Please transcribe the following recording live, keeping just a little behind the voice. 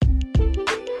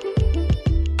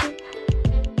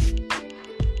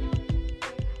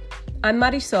I'm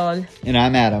Marisol. And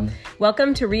I'm Adam.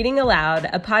 Welcome to Reading Aloud,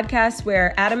 a podcast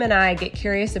where Adam and I get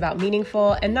curious about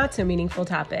meaningful and not so meaningful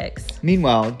topics.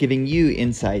 Meanwhile, giving you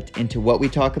insight into what we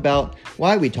talk about,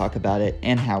 why we talk about it,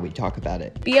 and how we talk about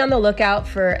it. Be on the lookout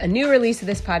for a new release of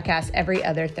this podcast every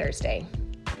other Thursday.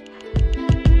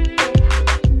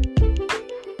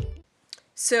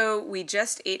 So we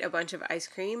just ate a bunch of ice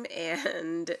cream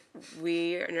and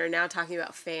we are now talking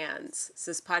about fans.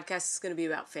 So this podcast is going to be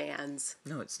about fans.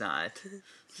 No, it's not.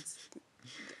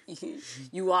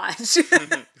 You watch.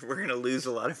 We're going to lose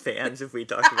a lot of fans if we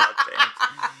talk about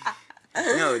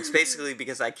fans. No, it's basically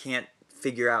because I can't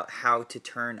figure out how to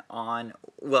turn on,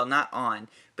 well, not on,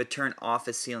 but turn off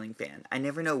a ceiling fan. I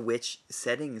never know which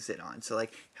setting is it on. So,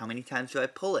 like, how many times do I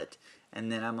pull it? And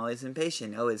then I'm always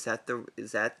impatient. Oh, is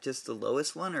that just the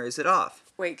lowest one, or is it off?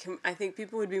 Wait, I think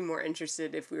people would be more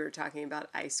interested if we were talking about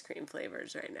ice cream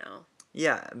flavors right now.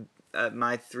 Yeah,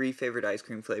 my 3 favorite ice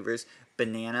cream flavors: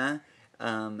 banana,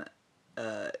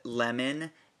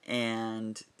 lemon,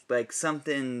 and like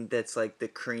something that's like the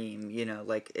cream. You know,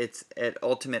 like it's at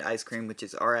Ultimate Ice Cream, which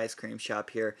is our ice cream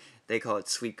shop here. They call it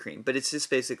sweet cream, but it's just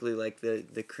basically like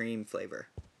the cream flavor.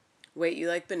 Wait, you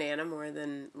like banana more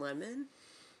than lemon?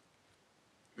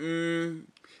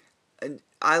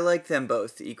 I like them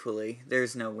both equally.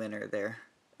 There's no winner there.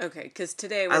 Okay, because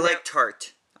today I like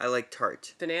tart.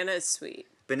 Banana is sweet.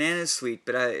 Banana is sweet,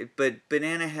 but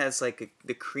banana has like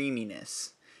the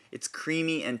creaminess. It's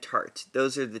creamy and tart.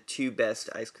 Those are the 2 best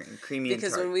ice cream. Creamy and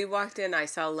tart. Because when we walked in, I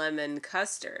saw lemon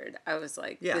custard. I was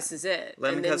like, this is it.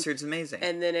 Lemon custard's amazing.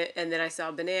 And then I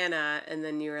saw banana, and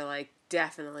then you were like,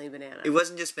 definitely banana. It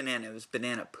wasn't just banana. It was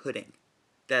banana pudding.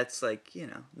 That's like,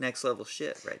 next level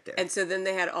shit right there. And so then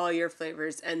they had all your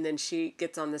flavors, and then she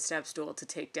gets on the step stool to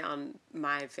take down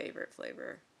my favorite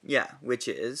flavor. Yeah, which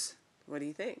is? What do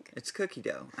you think? It's cookie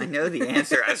dough. I know the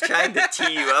answer. I was trying to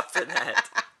tee you up for that.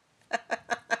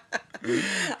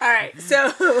 All right, so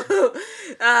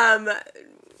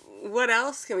what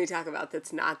else can we talk about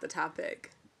that's not the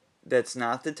topic? That's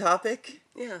not the topic?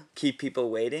 Yeah. Keep people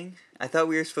waiting? I thought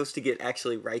we were supposed to get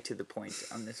actually right to the point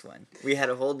on this one. We had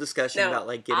a whole discussion about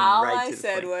like getting right to the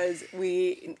point. All I said was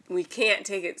we can't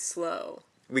take it slow.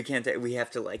 We can't. We have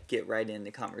to like get right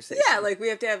into conversation. Yeah, like we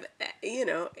have to have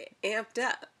amped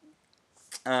up.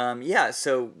 Yeah.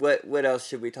 So what else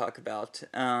should we talk about?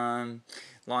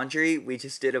 Laundry. We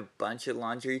just did a bunch of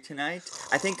laundry tonight.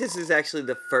 I think this is actually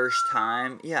the first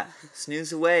time. Yeah,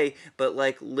 snooze away. But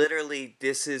like literally,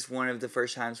 this is one of the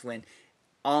first times when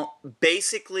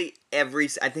basically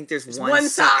I think there's one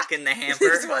sock in the hamper.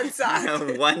 There's one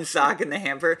sock. One sock in the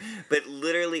hamper. But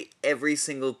literally every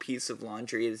single piece of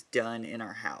laundry is done in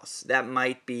our house. That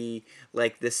might be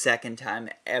like the second time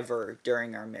ever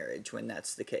during our marriage when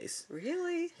that's the case.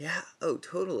 Really? Yeah. Oh,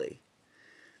 totally.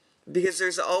 Because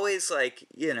there's always like,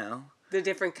 the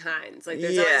different kinds. Like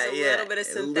there's always a little bit of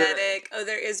synthetic.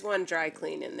 There is one dry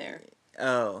clean in there.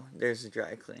 Oh, there's a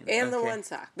dry clean. And the one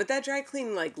sock. But that dry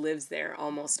clean, like, lives there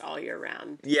almost all year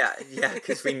round. Yeah,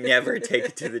 because we never take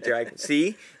it to the dry clean.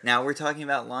 See? Now we're talking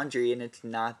about laundry, and it's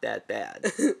not that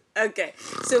bad. Okay.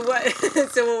 So what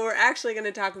we're actually going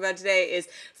to talk about today is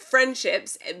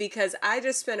friendships, because I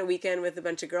just spent a weekend with a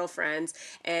bunch of girlfriends,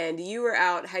 and you were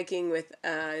out hiking with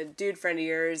a dude friend of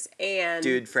yours, and...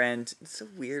 Dude friend. It's a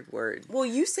weird word. Well,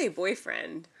 you say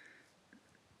boyfriend.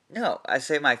 No, I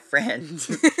say my friend.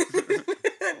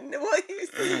 Well,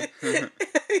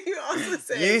 you also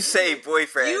say... You say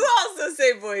boyfriend. You also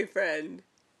say boyfriend.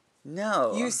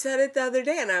 No. You said it the other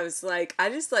day, and I was like, I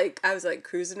was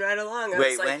cruising right along.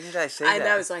 Wait, when did I say that? And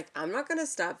I was like, I'm not going to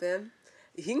stop him.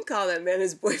 He can call that man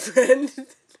his boyfriend.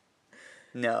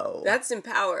 No. That's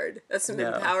empowered. That's some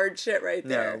empowered shit right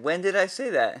there. No. When did I say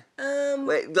that?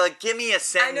 Wait, like, give me a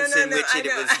sentence in which it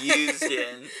was used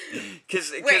in. Because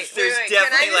there's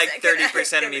definitely like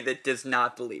 30% of me that does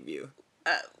not believe you.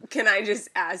 Can I just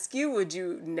ask you, would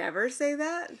you never say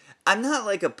that? I'm not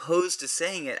like opposed to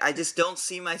saying it. I just don't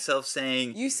see myself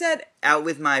saying, you said, out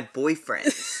with my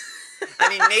boyfriend. I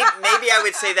mean, maybe I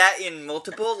would say that in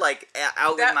multiple, like,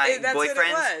 out with my boyfriend. What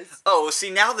it was. Oh, see,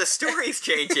 now the story's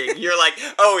changing. You're like,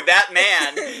 oh, that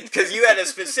man, because you had a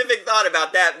specific thought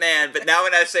about that man, but now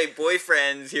when I say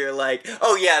boyfriends, you're like,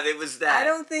 oh, yeah, it was that. I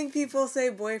don't think people say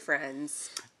boyfriends.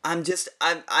 I'm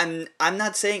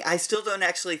not saying, I still don't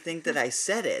actually think that I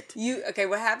said it.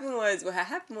 What happened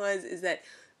was is that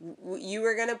you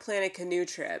were going to plan a canoe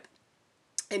trip.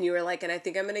 And you were like, and I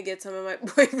think I'm going to get some of my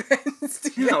boyfriends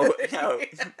together. No.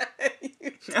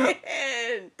 You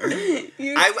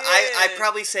did. I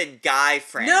probably said guy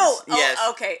friends. No. Yes.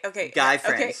 Oh, okay. Guy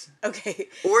friends. Okay.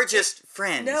 Or just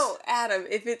friends. No, Adam,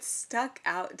 if it stuck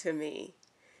out to me,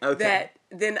 Okay. that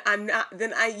then I'm not,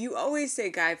 then you always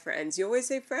say guy friends, you always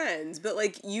say friends, but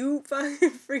like you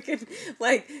fucking freaking,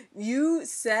 like you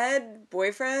said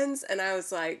boyfriends, and I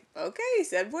was like, okay, you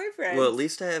said boyfriends. Well, at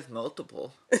least I have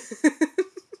multiple.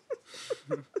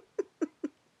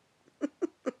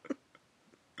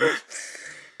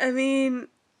 I mean,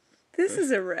 this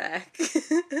is a wreck.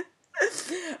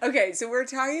 Okay, so we're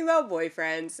talking about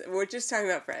boyfriends. We're just talking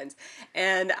about friends.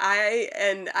 And I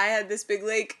had this big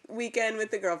lake weekend with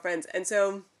the girlfriends. And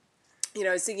so, you know,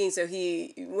 I was thinking, so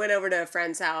he went over to a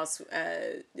friend's house,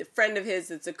 a friend of his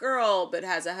that's a girl but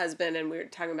has a husband, and we were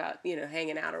talking about, you know,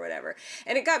 hanging out or whatever.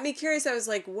 And it got me curious. I was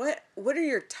like, what are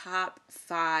your top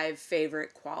 5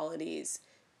 favorite qualities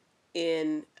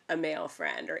in a male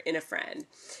friend or in a friend?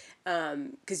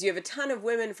 Because you have a ton of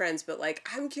women friends, but like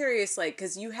I'm curious, like,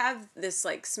 because you have this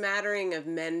like smattering of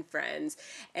men friends,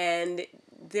 and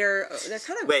they're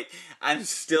kind of Wait, I'm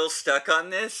still stuck on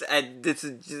this, and this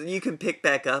is, you can pick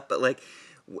back up, but like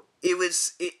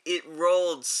it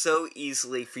rolled so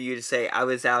easily for you to say I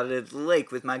was out at the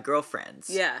lake with my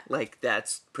girlfriends. Yeah. Like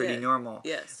that's pretty normal.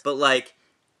 Yes. But like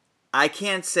I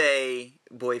can't say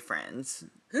boyfriends.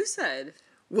 Who said?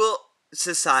 Well,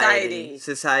 Society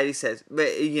says,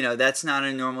 but you know that's not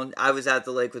a normal. I was at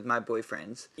the lake with my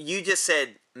boyfriends. You just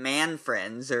said man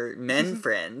friends or men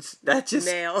friends. That just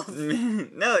male.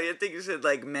 No, I think you said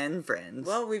like men friends.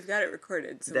 Well, we've got it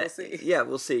recorded, so we'll see. Yeah,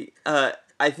 we'll see. I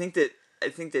think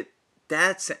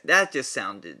that just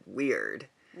sounded weird.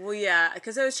 Well, yeah,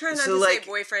 because I was trying not So to like, say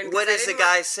boyfriend. what does the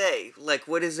guy say? Like,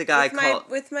 what does the guy call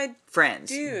with my friends?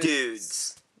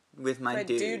 dudes. With my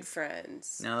dude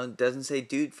friends. No, it doesn't say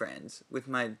dude friends. With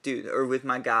my dude or with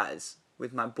my guys,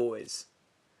 with my boys.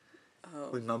 Oh.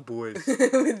 With my boys.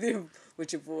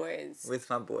 with your boys. With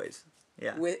my boys.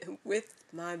 Yeah. With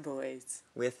my boys.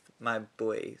 With my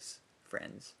boys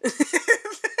friends.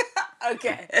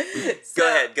 Okay. Go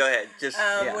ahead. Just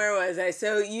where was I?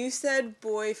 So you said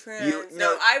boyfriend.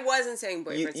 No, I wasn't saying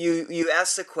boyfriend. You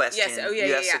asked the question. Yes. Oh yeah.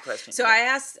 You yeah, asked yeah. the question. So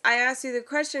yeah. I asked you the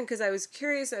question because I was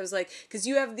curious. I was like, because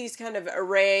you have these kind of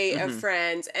array of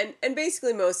friends, and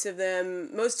basically most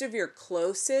of your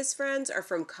closest friends are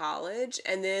from college,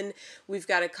 and then we've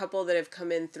got a couple that have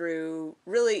come in through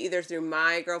really either through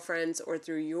my girlfriends or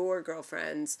through your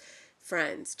girlfriends'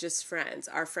 friends, just friends,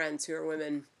 our friends who are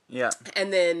women. Yeah.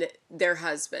 And then their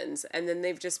husbands, and then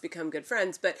they've just become good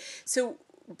friends. But so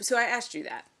I asked you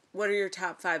that. What are your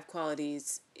top 5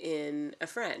 qualities in a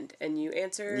friend? And you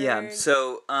answered. Yeah.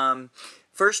 So,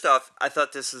 first off, I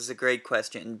thought this was a great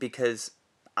question because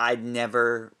I'd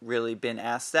never really been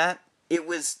asked that. It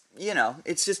was, you know,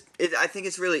 it's just, I think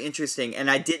it's really interesting, and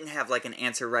I didn't have like an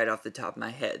answer right off the top of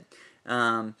my head.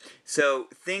 So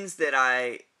things that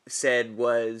I said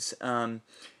was,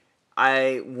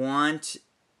 I want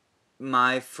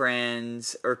my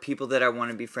friends or people that I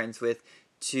want to be friends with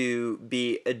to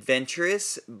be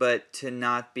adventurous, but to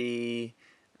not be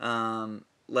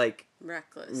like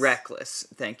reckless.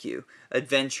 Thank you.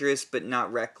 Adventurous, but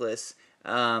not reckless.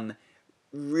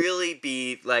 Really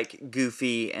be like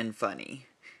goofy and funny.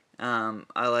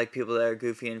 I like people that are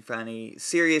goofy and funny.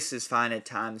 Serious is fine at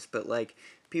times, but like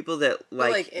people that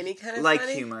like any kind of like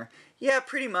funny? humor. Yeah,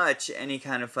 pretty much any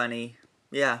kind of funny.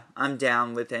 Yeah, I'm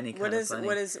down with any kind of funny.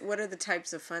 What are the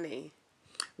types of funny?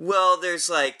 Well, there's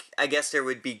like, I guess there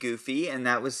would be goofy, and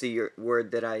that was the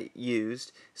word that I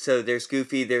used. So there's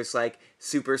goofy, there's like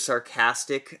super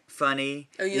sarcastic funny.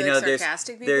 Oh, you like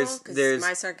sarcastic people? Because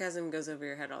my sarcasm goes over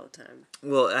your head all the time.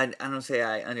 Well, I don't say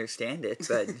I understand it,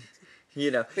 but... You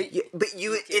know,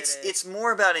 it's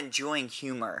more about enjoying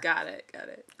humor. Got it.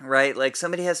 Right? Like,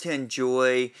 somebody has to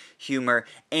enjoy humor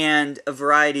and a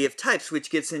variety of types,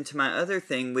 which gets into my other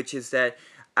thing, which is that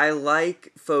I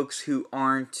like folks who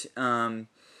aren't,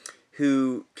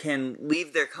 who can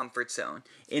leave their comfort zone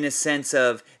in a sense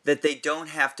of that they don't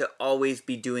have to always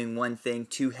be doing one thing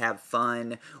to have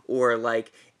fun, or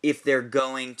like, if they're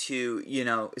going to, you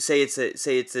know, say it's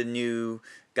a new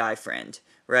guy friend,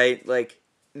 right? Like,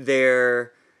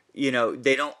 they're, you know,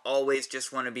 they don't always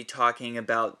just want to be talking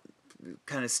about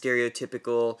kind of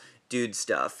stereotypical dude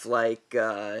stuff, like,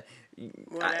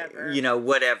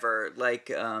 whatever,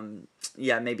 like,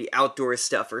 maybe outdoor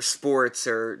stuff or sports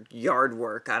or yard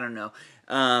work, I don't know,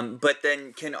 but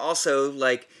then can also,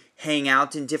 like, hang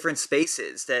out in different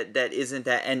spaces that isn't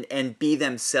that, and be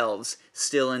themselves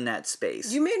still in that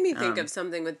space. You made me think of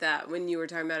something with that when you were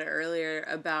talking about it earlier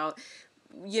about,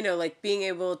 you know, like being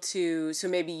able to, so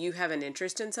maybe you have an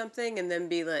interest in something and then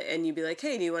be like, and you'd be like,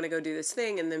 hey, do you want to go do this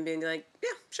thing? And then being like,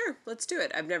 yeah, sure, let's do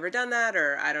it. I've never done that,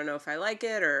 or I don't know if I like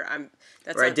it, or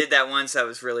I did that once, I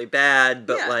was really bad,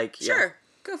 but yeah, like, sure.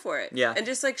 go for it. Yeah. And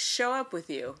just like show up with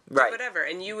you. Right. Whatever.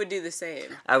 And you would do the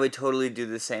same. I would totally do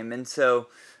the same. And so,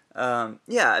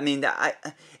 yeah, I mean,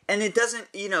 and it doesn't,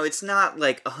 it's not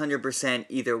like 100%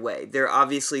 either way. There are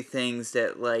obviously things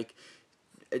that like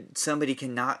somebody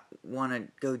cannot want to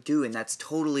go do, and that's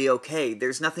totally okay.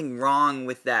 There's nothing wrong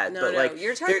with that. No, but no, like,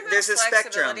 you're talking about there's a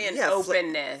spectrum. flexibility and Yeah,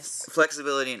 openness.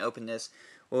 flexibility and openness.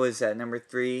 What was that? Number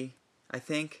 3, I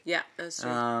think. Yeah, that's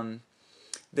true.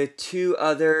 The 2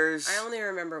 others. I only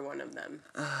remember one of them.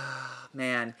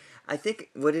 Man, I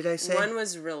think. What did I say? One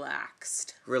was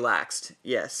relaxed. Relaxed.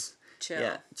 Yes. Chill.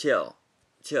 Yeah. Chill.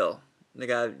 The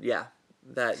guy. Yeah.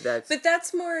 That's. But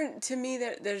that's more to me.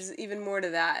 That there's even more to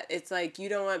that. It's like you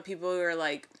don't want people who are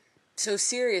like so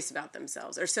serious about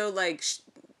themselves or so take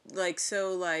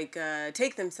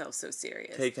themselves so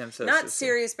serious. Take themselves not so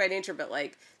serious by nature, but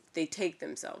like they take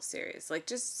themselves serious. Like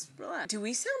just relax. Do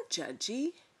we sound judgy?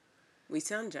 We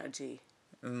sound judgy.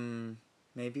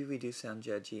 Maybe we do sound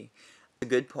judgy. A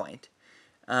good point.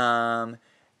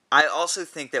 I also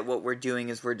think that what we're doing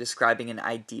is we're describing an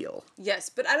ideal. Yes,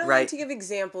 but I don't Right. like to give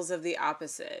examples of the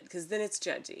opposite because then it's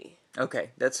judgy. Okay,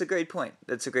 that's a great point.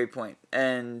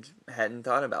 And hadn't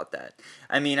thought about that.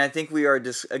 I mean, I think we are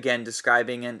just again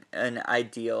describing an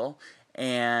ideal,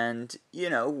 and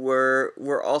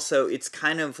we're also, it's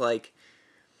kind of like,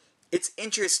 it's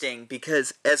interesting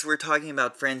because as we're talking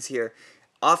about friends here,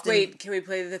 often. Wait, can we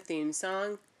play the theme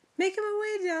song? Making my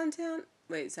way downtown.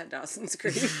 Wait, is that Dawson's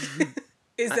Creek?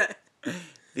 Is that?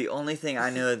 The only thing I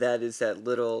know of that is that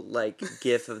little like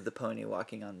gif of the pony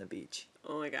walking on the beach.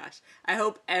 Oh my gosh. I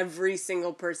hope every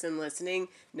single person listening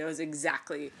knows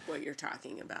exactly what you're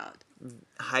talking about.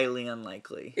 Highly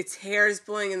unlikely. Its hair is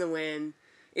blowing in the wind.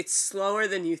 It's slower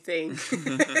than you think.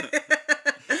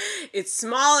 It's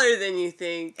smaller than you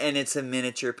think. And it's a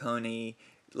miniature pony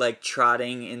like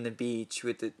trotting in the beach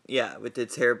with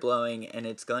its hair blowing, and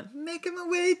it's going, making my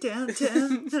way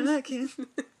downtown. I can.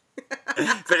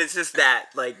 But it's just that,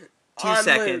 like, 2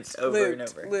 seconds over and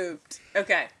over. Looped.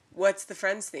 Okay. What's the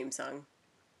Friends theme song?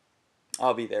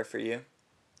 I'll be there for you.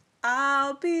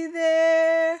 I'll be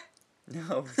there.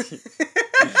 No.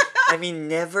 I mean,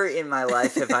 never in my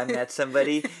life have I met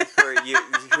somebody who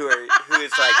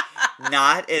is like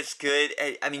not as good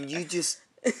at, I mean, you just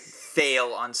fail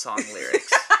on song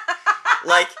lyrics.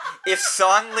 Like, if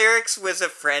song lyrics was a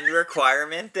friend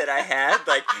requirement that I had,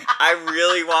 like, I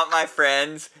really want my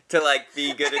friends to, like,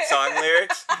 be good at song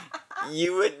lyrics,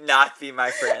 you would not be my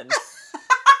friend.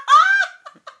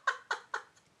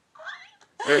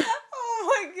 Oh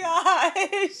my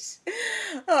gosh.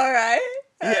 All right.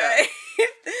 Yeah.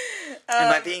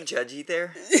 Am I being judgy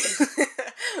there?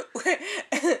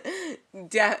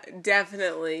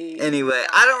 Definitely. Anyway,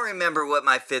 I don't remember what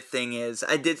my 5th thing is.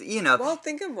 I did, Well,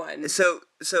 think of one. So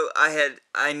I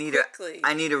need a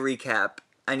recap.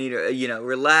 I need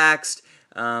relaxed,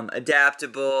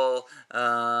 adaptable,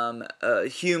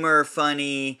 humor,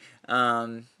 funny.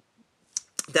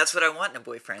 That's what I want in a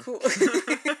boyfriend. Cool.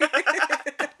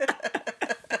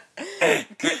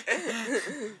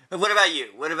 What about you?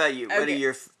 Okay.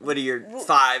 What are your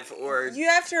 5 or? You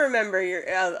have to remember your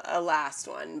last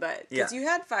one, but because Yeah. you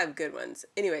had 5 good ones.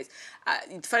 Anyways,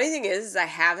 funny thing is I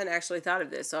haven't actually thought of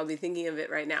this, so I'll be thinking of it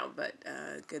right now. But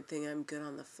good thing I'm good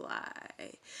on the fly.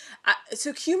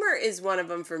 So humor is one of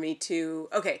them for me too.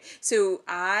 Okay, so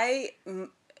I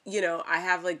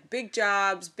have like big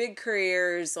jobs, big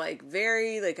careers, like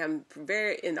I'm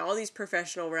very in all these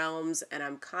professional realms, and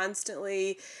I'm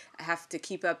constantly have to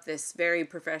keep up this very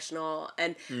professional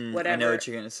and whatever. I know what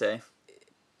you're gonna say.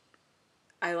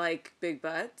 I like big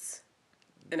butts,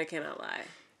 and I cannot lie.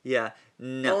 Yeah,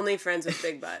 no. Only friends with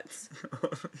big butts.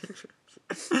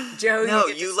 Joe, No,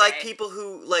 you you like people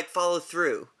who like follow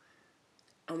through.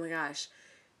 Oh my gosh.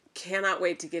 Cannot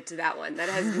wait to get to that one. That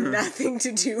has nothing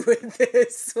to do with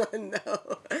this one,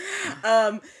 though.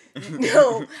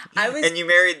 No, I was. And you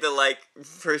married the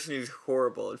person who's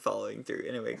horrible at following through.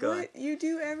 Anyway, go on. You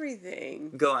do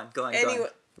everything. Go on. Anyway.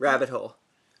 Rabbit hole.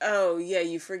 Oh yeah,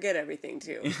 you forget everything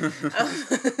too.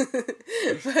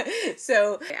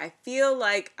 So I feel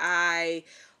like I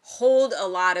hold a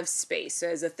lot of space. So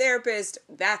as a therapist,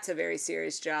 that's a very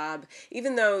serious job.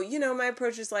 Even though, my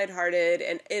approach is lighthearted,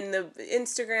 and in the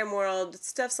Instagram world,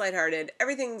 stuff's lighthearted.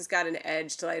 Everything's got an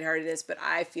edge to lightheartedness, but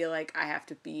I feel like I have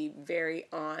to be very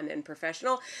on and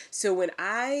professional. So when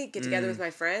I get together with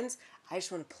my friends, I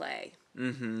just want to play.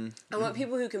 Mm-hmm. I want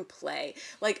people who can play.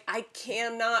 Like, I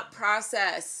cannot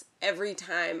process every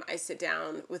time I sit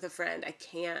down with a friend. I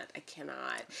cannot.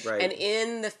 Right. And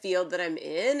in the field that I'm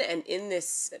in and in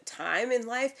this time in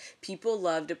life, people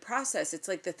love to process. It's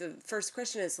like the first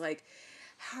question is like,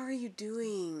 how are you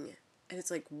doing? And it's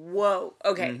like, whoa,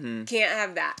 okay, can't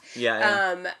have that.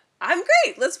 Yeah. I'm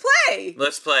great. Let's play.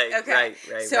 Let's play. Okay.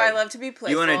 Right. So I love to be playful.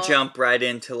 You want to jump right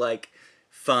into like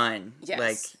fun. Yes.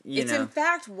 Like, it's in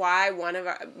fact why one of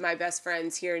my best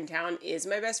friends here in town is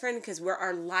my best friend, because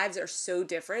our lives are so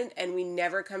different and we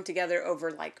never come together over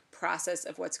like process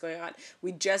of what's going on.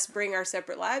 We just bring our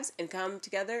separate lives and come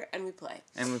together and we play.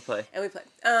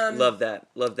 Love that.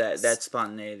 That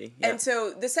spontaneity. Yeah. And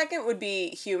so the second would be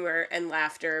humor and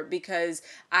laughter, because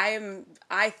I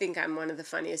think I'm one of the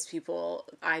funniest people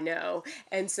I know.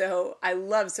 And so I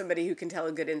love somebody who can tell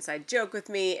a good inside joke with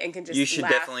me and can just You should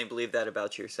laugh. definitely believe that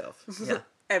about yourself. Yeah.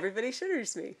 Everybody should, or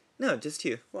just me? No, just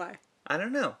you. Why? I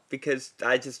don't know, because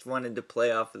I just wanted to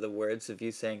play off of the words of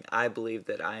you saying, I believe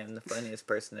that I am the funniest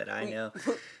person that I know.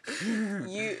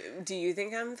 Do you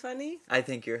think I'm funny? I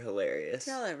think you're hilarious.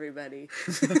 Tell everybody.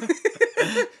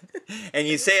 And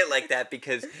you say it like that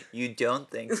because you don't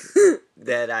think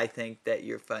that I think that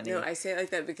you're funny. No, I say it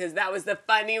like that because that was the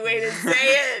funny way to say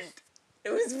it. It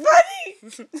was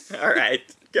funny. All right,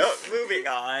 moving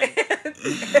on.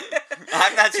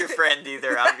 I'm not your friend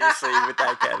either, obviously, with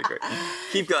that category.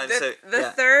 Keep going.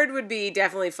 The third would be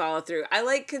definitely follow through. I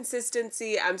like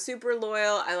consistency. I'm super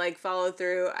loyal. I like follow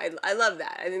through. I love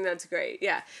that. I think that's great.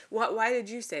 Yeah. Why did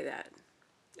you say that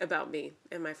about me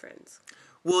and my friends?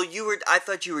 Well, I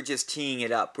thought you were just teeing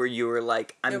it up, where you were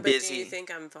like, I'm busy. Do you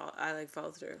think I like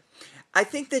follow through? I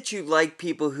think that you like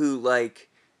people who like.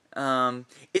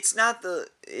 It's not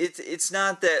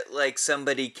that like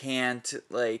somebody can't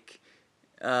like.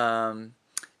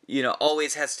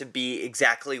 Always has to be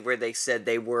exactly where they said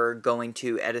they were going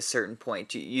to at a certain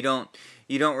point. You don't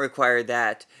require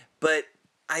that. But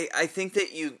I think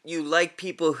that you like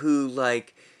people who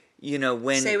like,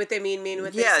 when... Say what they mean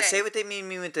what they say. Yeah, say what they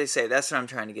mean what they say. That's what I'm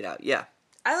trying to get out. Yeah.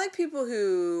 I like people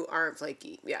who aren't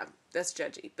flaky. Yeah, that's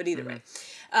judgy. But either way.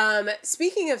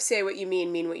 Speaking of say what you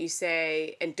mean what you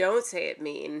say, and don't say it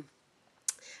mean,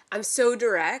 I'm so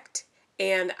direct.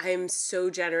 And I'm so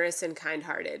generous and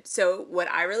kind-hearted. So what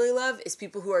I really love is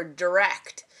people who are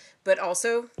direct, but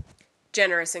also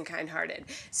generous and kind-hearted.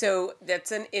 So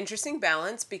that's an interesting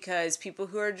balance, because people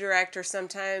who are direct are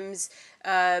sometimes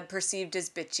perceived as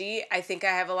bitchy. I think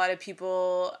I have a lot of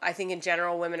people, I think in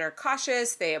general women are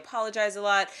cautious, they apologize a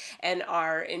lot, and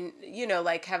are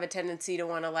have a tendency to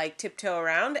want to like tiptoe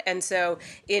around. And so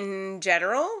in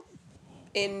general,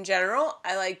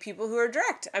 I like people who are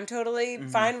direct. I'm totally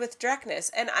fine with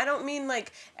directness. And I don't mean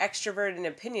like extroverted and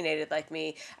opinionated like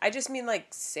me. I just mean like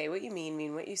say what you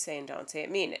mean what you say, and don't say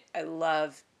it mean. I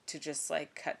love to just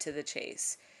like cut to the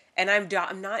chase. And I'm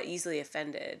not easily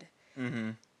offended. Mm-hmm.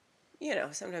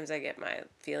 Sometimes I get my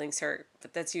feelings hurt,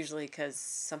 but that's usually because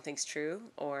something's true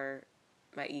or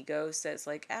my ego says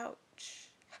like, ouch.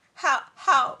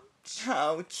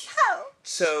 Ouch.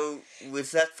 So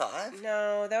was that 5?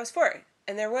 No, that was 4.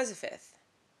 And there was a 5th.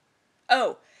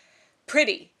 Oh,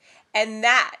 pretty. And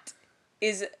that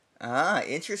is...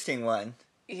 interesting one.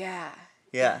 Yeah.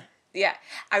 Yeah. Yeah.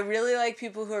 I really like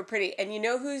people who are pretty. And you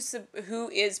know who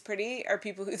is pretty are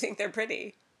people who think they're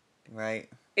pretty. Right.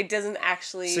 It doesn't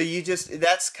actually... So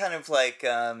that's kind of like,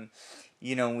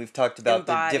 we've talked about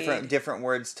embodied. the different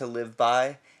words to live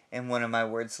by. And one of my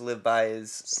words to live by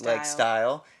is style. like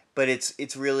style. But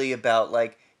it's really about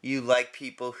like, you like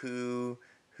people who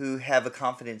have a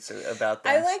confidence about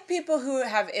them. I like people who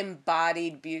have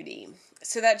embodied beauty.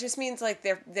 So that just means like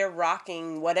they're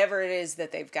rocking whatever it is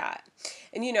that they've got.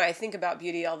 And I think about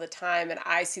beauty all the time, and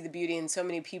I see the beauty in so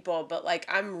many people, but like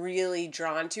I'm really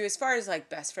drawn to, as far as like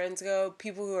best friends go,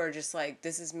 people who are just like,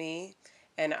 this is me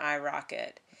and I rock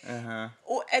it. Uh-huh.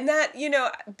 And that,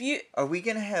 Are we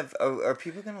going to have, are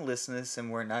people going to listen to this and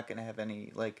we're not going to have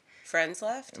any like friends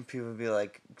left? And people will be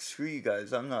like, screw you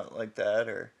guys, I'm not like that,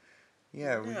 or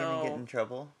yeah, are we gonna get in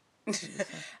trouble? I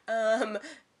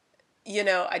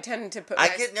tend to put...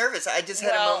 I get nervous. I just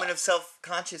had a moment of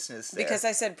self-consciousness there. Because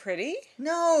I said pretty?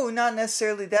 No, not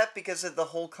necessarily that, because of the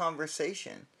whole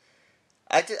conversation.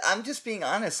 I'm just being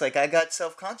honest. Like, I got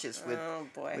self-conscious with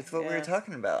what we were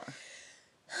talking about.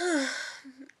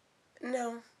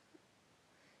 No.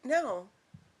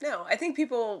 I think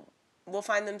people will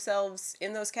find themselves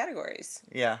in those categories.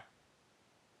 Yeah.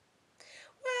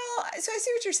 Well, so I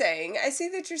see what you're saying. I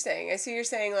see you're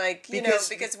saying, like,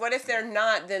 because what if they're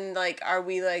not, then, like, are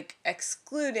we, like,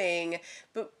 excluding?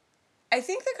 But I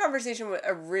think the conversation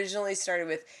originally started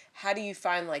with, how do you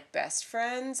find, like, best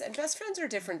friends? And best friends are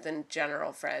different than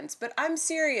general friends. But I'm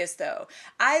serious, though.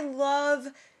 I love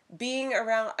being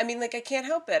around, I can't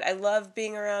help it. I love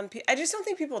being around people. I just don't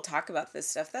think people talk about this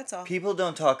stuff, that's all. People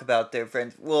don't talk about their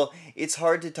friends. Well, it's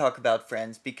hard to talk about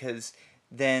friends because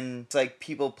then it's like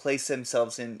people place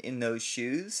themselves in those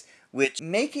shoes, which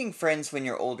making friends when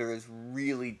you're older is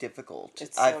really difficult.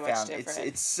 It's so much different.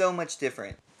 It's so much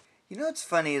different. You know what's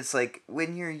funny is like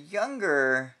when you're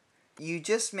younger, you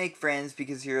just make friends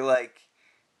because you're like,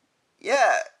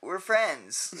 yeah, we're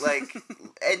friends. Like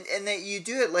and that you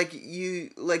do it like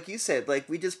you said, like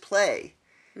we just play.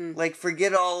 Like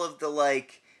forget all of the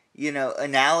like, you know,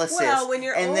 analysis. Well, when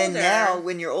you're and older. then now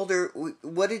when you're older,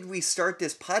 what did we start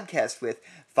this podcast with?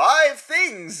 5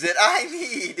 things that I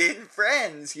need in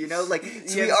friends, you know, like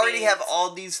so we already have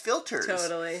all these filters.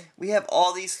 Totally. We have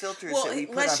all these filters that we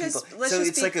put on people. So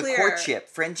it's like a courtship,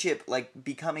 friendship, like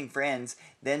becoming friends,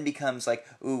 then becomes like,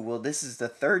 ooh, well, this is the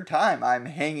 3rd time I'm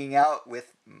hanging out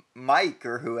with Mike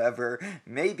or whoever.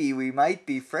 Maybe we might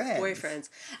be friends. Boyfriends.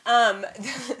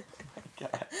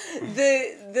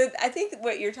 I think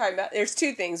what you're talking about, there's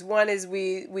 2 things. One is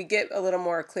we get a little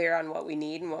more clear on what we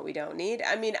need and what we don't need.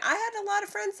 I mean, I had a lot of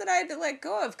friends that I had to let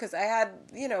go of because I had,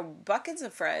 you know, buckets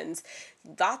of friends,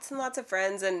 lots and lots of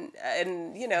friends, and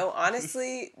you know,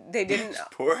 honestly, they didn't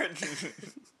pouring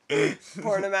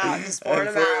them out, just pouring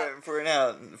them out. Pouring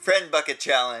out. Friend bucket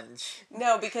challenge.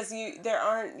 No, because there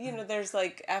aren't, you know, there's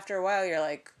like, after a while, you're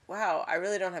like, wow, I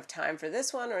really don't have time for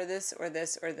this one or this or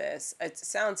this or this. It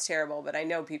sounds terrible, but I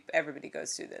know everybody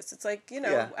goes through this. It's like, you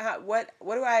know, what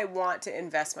do I want to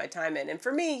invest my time in? And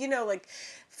for me, you know, like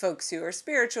folks who are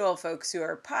spiritual, folks who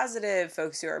are positive,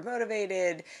 folks who are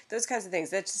motivated, those kinds of things,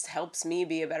 that just helps me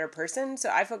be a better person. So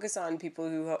I focus on people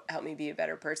who help me be a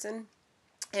better person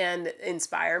and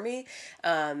inspire me,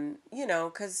 you know,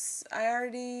 because I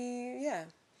already, yeah.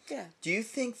 Do you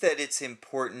think that it's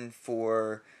important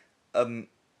for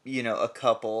you know, a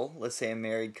couple, let's say a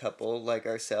married couple like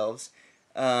ourselves,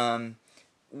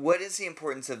 what is the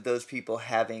importance of those people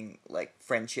having like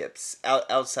friendships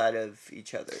outside of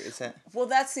each other? Is that? Well,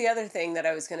 that's the other thing that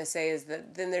I was going to say is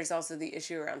that then there's also the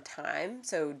issue around time.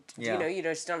 So you know, you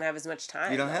just don't have as much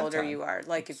time the older you are.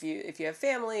 Like if you have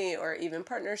family or even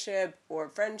partnership or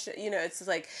friendship, you know, it's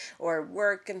like, or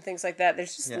work and things like that.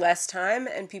 There's just less time,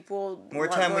 and people more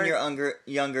time when you're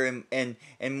younger and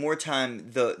more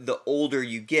time the older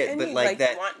you get. And but you like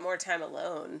that want more time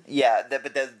alone. Yeah,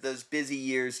 those busy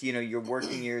years, you know, your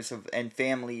working years and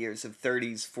family years of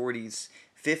 30s, 40s,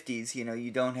 50s, you know,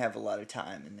 you don't have a lot of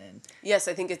time, and then yes,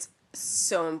 I think it's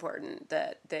so important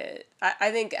that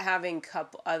I think having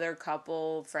other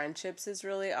couple friendships is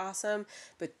really awesome,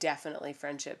 but definitely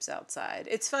friendships outside.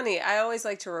 It's funny, I always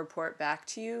like to report back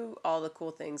to you all the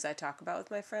cool things I talk about with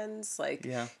my friends, like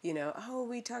you know, oh,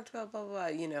 we talked about blah blah blah,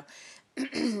 you know,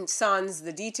 sans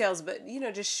the details, but you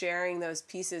know, just sharing those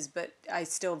pieces. But I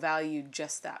still value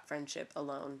just that friendship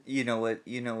alone. You know what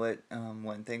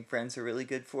one thing friends are really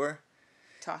good for?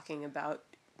 Talking about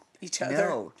each other.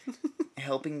 No,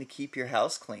 helping to keep your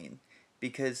house clean,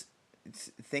 because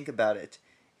think about it.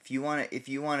 If you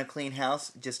want a clean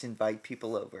house, just invite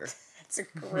people over. That's a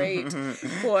great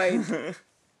point.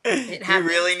 You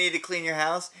really need to clean your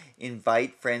house?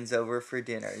 Invite friends over for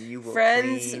dinner. You will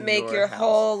Friends clean make your house.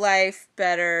 whole life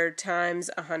better times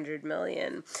 100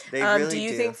 million. They really do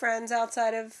you think friends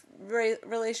outside of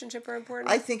relationship are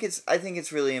important? I think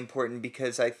it's really important,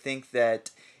 because I think that,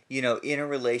 you know, in a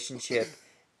relationship,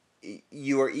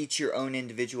 you are each your own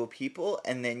individual people,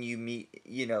 and then you meet,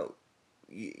 you know,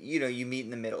 you meet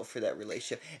in the middle for that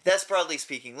relationship. That's broadly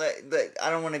speaking. I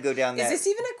don't want to go down that. Is this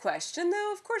even a question,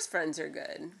 though? Of course friends are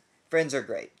good. Friends are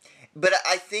great. But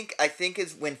I think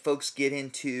is when folks get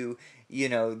into, you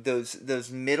know,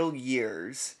 those middle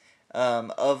years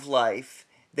of life,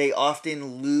 they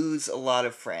often lose a lot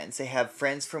of friends. They have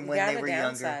friends from when they were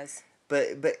younger.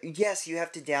 But yes, you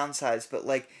have to downsize, but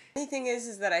like, the thing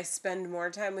is that I spend more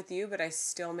time with you, but I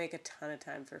still make a ton of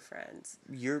time for friends.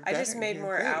 I just made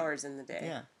more hours in the day.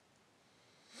 Yeah.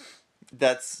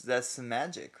 That's the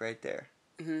magic right there.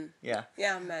 Mm-hmm. Yeah.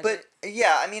 Yeah, magic. But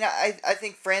yeah, I mean, I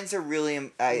think friends are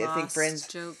really. I think friends.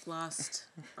 Joke lost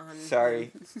on.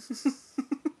 Sorry.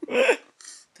 If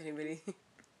anybody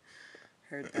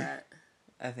heard that.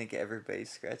 I think everybody's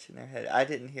scratching their head. I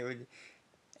didn't hear what.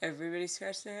 Everybody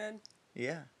scratched their head?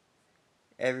 Yeah.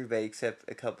 Everybody except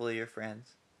a couple of your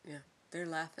friends. Yeah. They're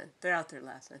laughing. They're out there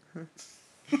laughing.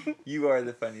 You are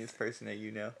the funniest person that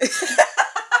you know.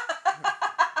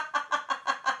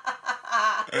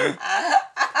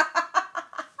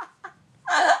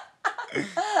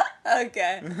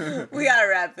 Okay. We gotta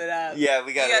wrap it up. Yeah,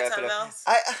 we gotta wrap it up. Else?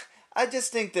 I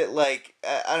just think that, like,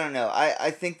 I don't know.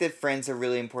 I think that friends are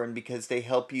really important because they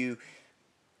help you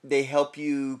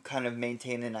kind of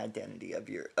maintain an identity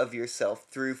of yourself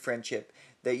through friendship,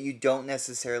 that you don't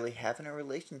necessarily have in a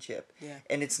relationship. Yeah.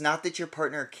 And it's not that your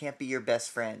partner can't be your best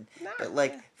friend, No, but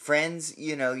like yeah. friends,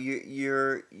 you're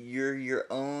your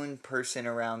own person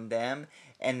around them,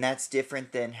 and that's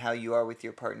different than how you are with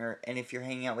your partner. And if you're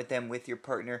hanging out with them with your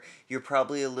partner, you're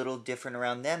probably a little different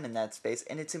around them in that space.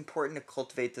 And it's important to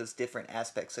cultivate those different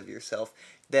aspects of yourself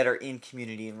that are in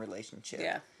community and relationship.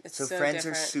 Yeah, it's so so friends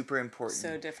different. are super important.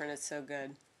 So different. It's so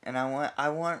good. And I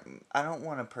don't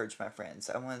want to purge my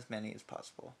friends. I want as many as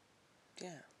possible. Yeah.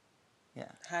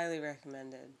 Yeah. Highly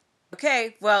recommended.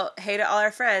 Okay, well, hey to all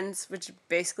our friends, which is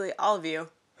basically all of you.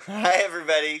 Hi,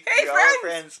 everybody. Hey, You're all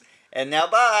friends. And now,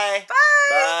 bye.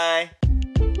 Bye.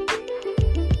 Bye.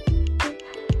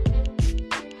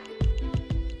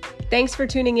 Thanks for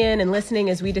tuning in and listening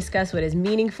as we discuss what is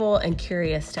meaningful and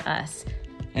curious to us.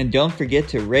 And don't forget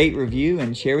to rate, review,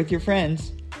 and share with your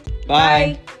friends.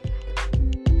 Bye. Bye.